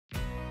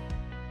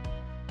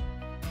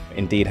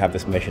Indeed have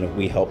this mission of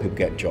we help people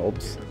get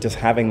jobs. Just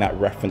having that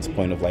reference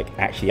point of like,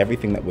 actually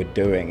everything that we're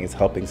doing is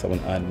helping someone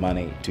earn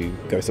money to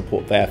go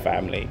support their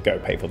family, go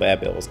pay for their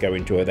bills, go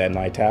enjoy their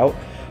night out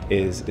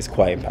is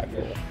quite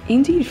impactful.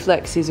 Indeed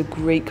Flex is a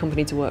great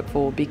company to work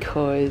for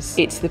because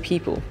it's the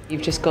people.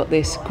 You've just got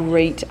this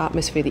great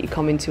atmosphere that you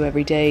come into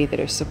every day that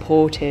are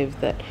supportive,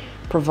 that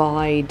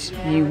provide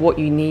you what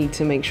you need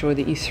to make sure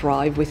that you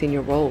thrive within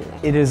your role.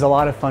 It is a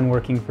lot of fun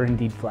working for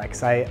Indeed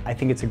Flex. I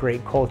think it's a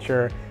great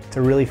culture. It's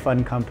a really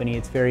fun company.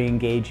 It's very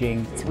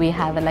engaging. We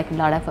have a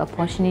lot of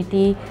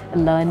opportunity,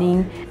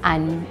 learning,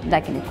 and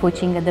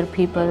coaching other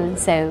people.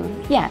 So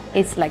yeah,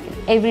 it's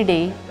every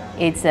day.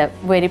 It's a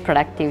very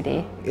productive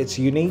day. It's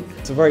unique.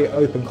 It's a very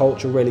open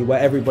culture really, where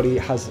everybody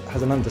has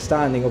an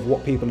understanding of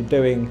what people are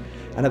doing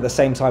and at the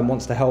same time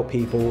wants to help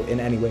people in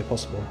any way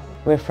possible.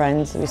 We're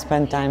friends, we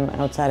spend time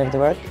outside of the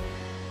work,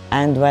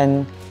 and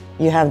when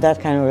you have that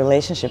kind of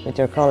relationship with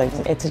your colleagues,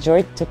 it's a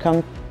joy to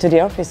come to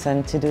the office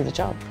and to do the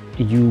job.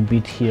 You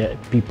meet here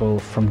people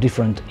from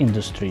different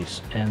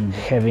industries, and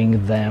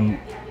having them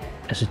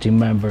as a team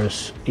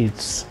members,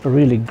 it's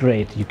really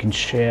great. You can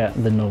share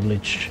the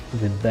knowledge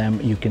with them,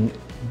 you can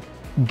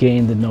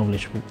gain the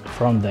knowledge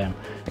from them.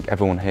 I think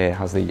everyone here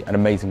has an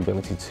amazing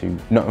ability to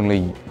not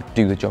only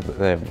do the job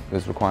that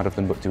is required of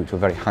them, but do it to a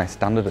very high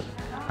standard.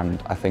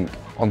 And I think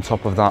on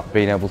top of that,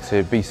 being able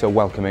to be so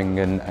welcoming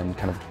and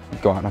kind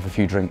of go out and have a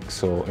few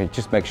drinks or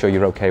just make sure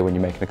you're okay when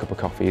you're making a cup of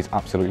coffee is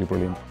absolutely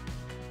brilliant.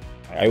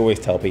 I always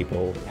tell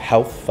people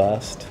health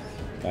first,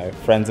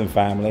 friends and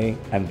family,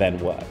 and then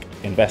work.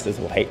 Investors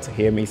will hate to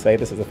hear me say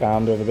this as a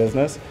founder of a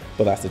business,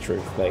 but that's the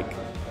truth.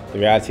 The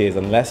reality is,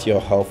 unless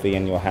you're healthy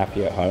and you're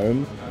happy at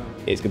home,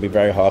 it's going to be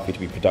very hard for you to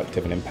be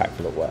productive and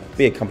impactful at work.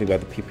 Be a company where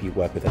the people you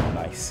work with are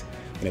nice.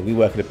 We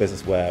work in a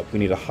business where we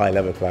need a high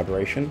level of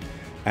collaboration,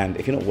 and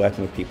if you're not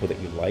working with people that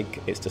you like,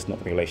 it's just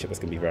not a relationship that's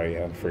going to be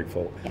very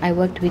fruitful. I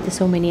worked with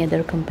so many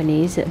other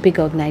companies, big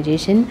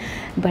organization,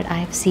 but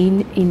I've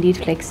seen Indeed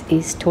Flex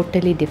is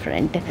totally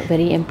different.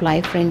 Very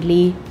employee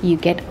friendly. You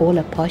get all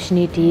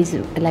opportunities,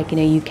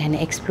 you can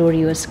explore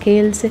your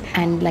skills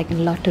and a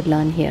lot to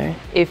learn here.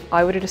 If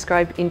I were to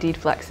describe Indeed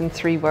Flex in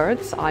 3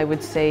 words, I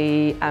would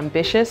say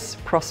ambitious,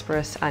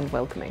 prosperous, and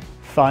welcoming.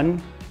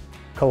 Fun,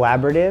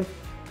 collaborative,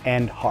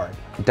 and hard.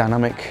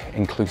 Dynamic,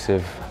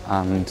 inclusive,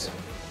 and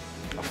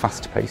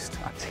fast-paced.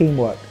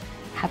 Teamwork.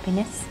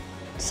 Happiness.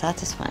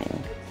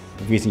 Satisfying.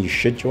 The reason you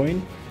should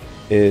join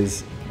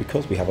is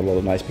because we have a lot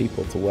of nice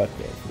people to work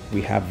with.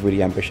 We have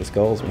really ambitious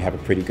goals, we have a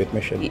pretty good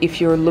mission. If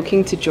you're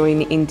looking to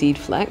join Indeed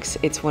Flex,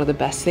 it's one of the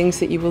best things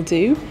that you will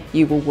do.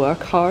 You will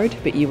work hard,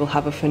 but you will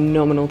have a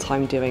phenomenal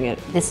time doing it.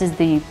 This is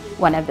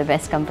one of the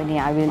best company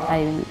I will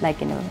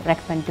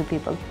recommend to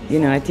people.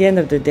 At the end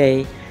of the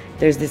day,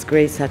 there's this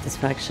great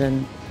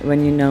satisfaction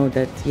when you know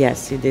that,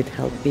 yes, you did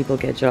help people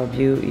get jobs,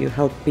 you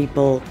help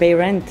people pay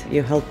rent,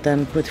 you help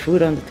them put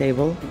food on the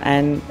table,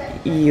 and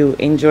you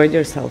enjoyed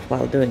yourself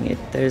while doing it.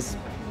 There's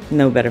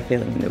no better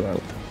feeling in the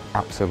world.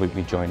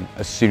 Absolutely join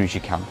as soon as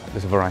you can.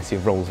 There's a variety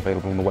of roles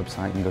available on the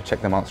website, you can go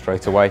check them out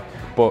straight away.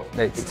 But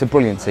it's a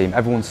brilliant team,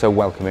 everyone's so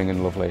welcoming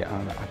and lovely,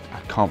 and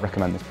I can't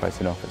recommend this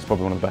place enough. It's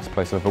probably one of the best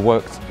places I've ever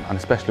worked, and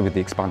especially with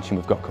the expansion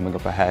we've got coming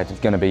up ahead, it's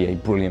going to be a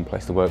brilliant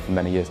place to work for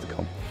many years to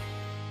come.